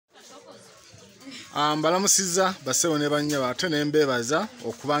Mbalamusiza basewo ne banyaba ate ne mbebaza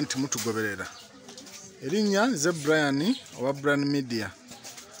okuba nti mutugoberera. Erinnya nze Brian owa Brand Media.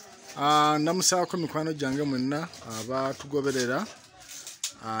 Namusaako mikwano gyange mwenna abatugoberera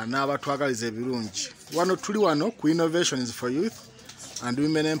n'abatwagaliza ebirungi. Wano tuli wano ku Innovations for Youth and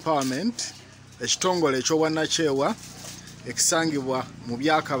Women Empowerment, ekitongole eky'obwannakyewa ekisangibwa mu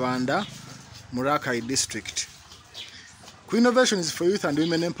Byakabanda mu Rakai District. Ku Innovations for Youth and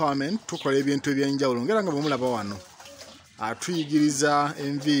Women Empowerment tukola ebintu ebyenjawulo ngera nga bwemulaba wano. Tuyigiriza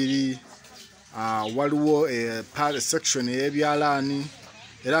enviiri, waliwo section y'ebyalaani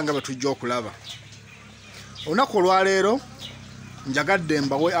era nga batujja okulaba. Olunaku olwaleero njagadde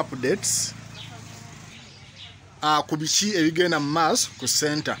mbawe updates ku biki ebigenda mu maaso ku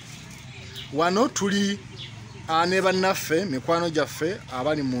center. Wano tuli ne bannaffe mikwano gyaffe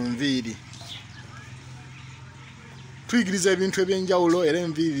abali mu nviiri. Tuyigiriza ebintu ebyenjawulo era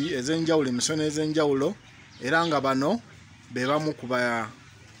enviiri ez'enjawulo, emisono ez'enjawulo, era nga bano be bamu ku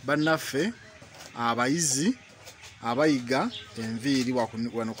bannaffe abayizi abayiga enviiri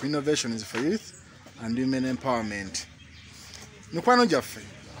wano ku Innovations for Youth and Women Empowerment. Mikwano gyaffe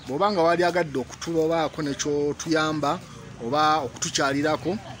bw'oba nga wali agadde okutulobaako nekyo tuyamba oba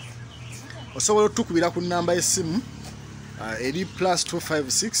okutukyalirako, osobola otukubira ku nnamba y'essimu eri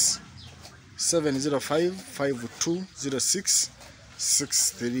 +256 705 5206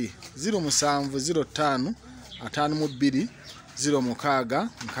 63 0705 52 09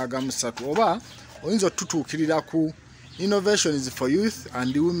 63 oba oyinza otutuukirira ku Innovations for Youth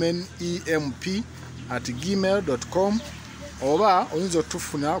and Women EMP@gmail.com oba oyinza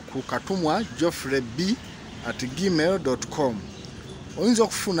otufuna ku katumwa geoffrey.b@gmail.com. Oyinza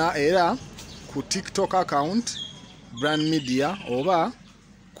okufuna era ku TikTok account Brand Media oba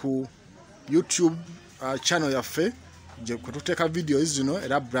ku YouTube channel yaffe gye kututeeka videos zino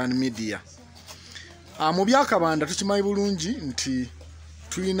era Brand Media. Mu Byakabanda tukimanyi bulungi nti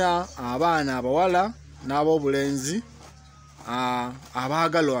tulina abaana abawala n'ab'obulenzi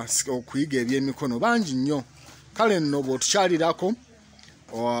abaagala okuyiga ebyemikono bangi nnyo. Kale nno bw'otukyalirako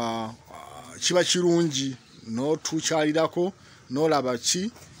kiba kirungi n'otukyalirako n'olaba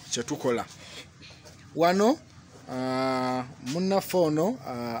ki kye tukola. Wano munnaffe ono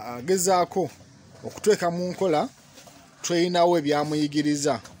agezaako okuteeka mu nkola tulinawo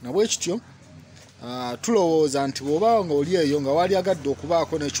ebyamuyigiriza. Nabwe kityo tulowooza nti bw'oba nga oli eyo nga wali agadde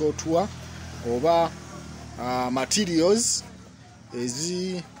okubaako nekyotuwa oba materials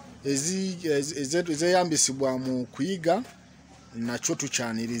ezeyambisibwa mu kuyiga, nakyo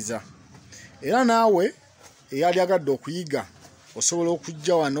tukyaniriza. Era naawe eyali agadde okuyiga osobola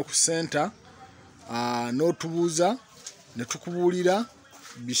okujja wano ku center n'otubuuza ne tukubuulira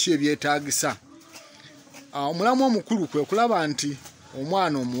biki ebyetaagisa. Omulamu omukulu kwe kulaba nti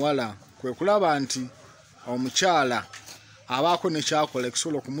omwana omuwala, kwe kulaba nti omukyala abaako nekyakola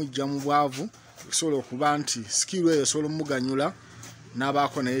ekisobola okumuggya mu bwavu, ekisobola okuba nti skill eyo esobola omuganyula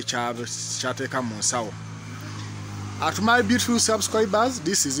n'abaako naye kyateeka mu nsawo. To my beautiful subscribers,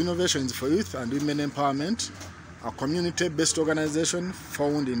 this is Innovations for Youth and Women Empowerment, a community-based organization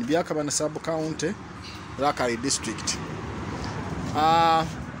found in Byakabanda Sub-County, Rakai District.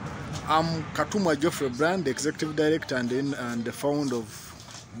 I'm Katumwa Geoffrey Brand, the Executive Director and the founder of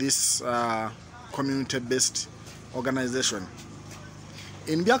this community-based organization.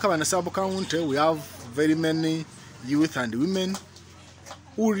 In Byakabanda Sub-County, we have very many youth and women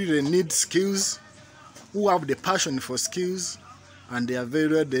who really need skills, who have the passion for skills, and they are very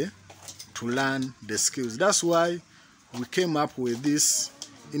ready to learn the skills. That's why we came up with this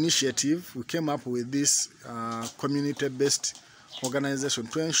initiative, we came up with this community-based organization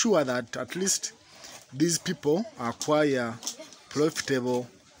to ensure that at least these people acquire profitable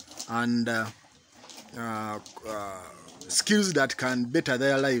and skills that can better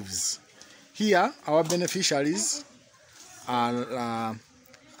their lives. Here, our beneficiaries are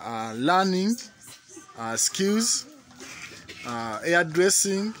learning skills,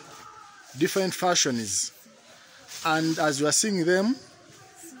 hairdressing, different fashions, and as you are seeing them,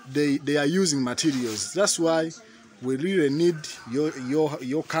 they are using materials. That's why we really need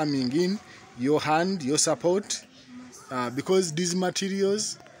your coming in, your hand, your support, because these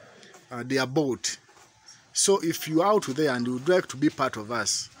materials they are bought. So if you are out there and you would like to be part of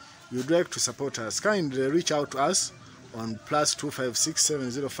us, you would like to support us, kindly reach out to us on +256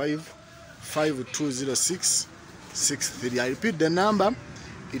 705 5206 63. I repeat the number,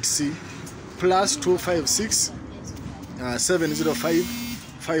 it's +256 705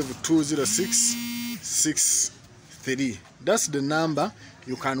 5206 63. That's the number.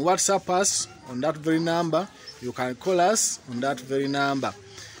 You can WhatsApp us on that very number. You can call us on that very number.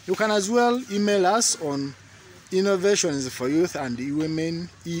 You can as well email us on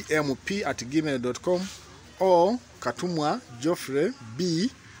innovationsforyouth&women@gmail.com or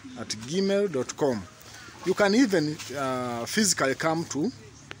katumwa.geoffrey@gmail.com. You can even physically come to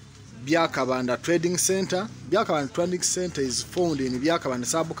Byakabanda Trading Center. Byakabanda Trading Center is found in Byakabanda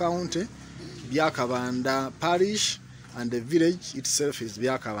Sub-County, Byakabanda Parish, and the village itself is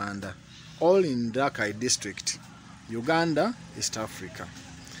Byakabanda, all in Dakai District, Uganda, East Africa.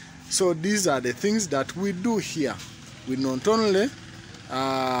 So these are the things that we do here. We not only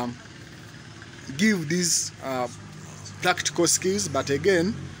give these practical skills, but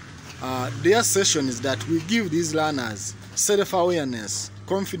again, their session is that we give these learners self-awareness,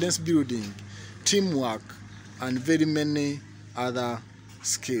 confidence building, teamwork, and very many other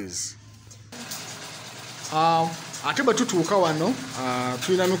skills. Ate bwe tutuuka wano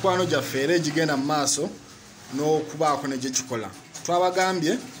tulina mikwano gyaffe era egigenda mu maaso n'okubaako ne gye kikola.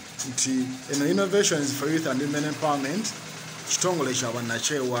 Twabagambye nti eno Innovations for Youth and Women Empowerment kitongole kya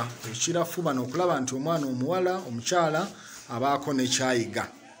bannakyewa ekirafuba n'okulaba nti omwana omuwala omukyala abaako ne kyayiga.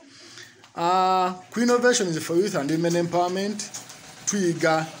 Ku Innovations for Youth and Women Empowerment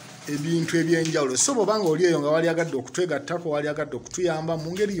tuyiga ebintu ebyenjawulo. So bw'oba nga oli eyo nga wali agadde okutwegattako, wali agadde okutuyamba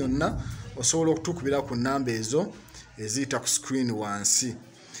mu ngeri yonna, osobola okutukubira ku nnamba ezo eziyita ku screen wansi.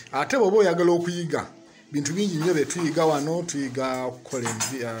 Ate bw'oba oyagala okuyiga bintu bingi nnyo bye tuyiga wano. Tuyiga okukola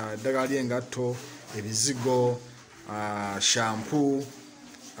eddagala ly'engatto, ebizigo, shampoo,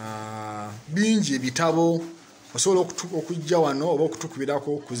 bingi ebitabo. Osobola okujja wano oba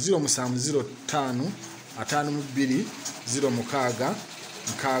okutukubirako ku 0705 52 06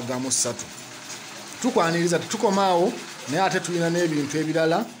 63. Tukwaniriza tetukomaawo, naye ate tulina n'ebintu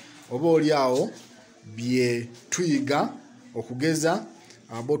ebirala oba oli awo bye tuyiga okugeza.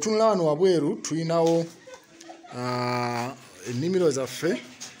 Bw'otunula wano wabweru tulinawo ennimiro zaffe.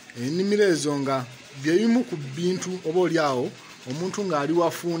 Ennimiro ezo nga byebimu ku bintu oba oli awo omuntu ng'ali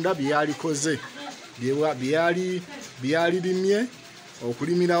wafunda bye yalikoze, bye yalirimye,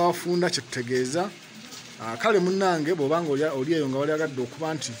 okulimira wafunda kye tutegeeza. Kale munnange bw'oba nga oli eyo nga wali agadde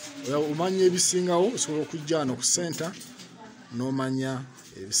okuba nti omanya ebisingawo, osobola okujja wano ku center n'omanya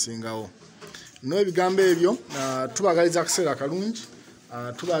ebisingawo. N'ebigambo ebyo tubagaliza akaseera kalungi,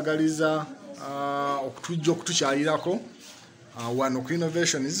 tubagaliza okutujja okutukyalirako wano ku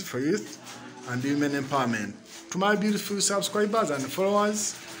Innovations for Youth and Women Empowerment. To my beautiful subscribers and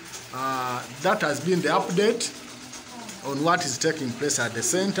followers, that has been the update on what is taking place at the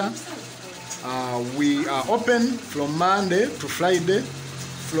center. We are open from Monday to Friday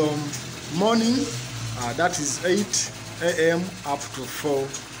from morning, that is 8 a.m. up to 4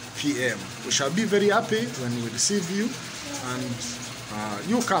 p.m. We shall be very happy when we receive you, and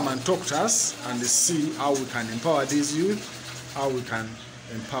you come and talk to us and see how we can empower these youth, how we can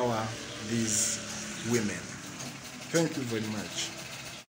empower these women. Thank you very much.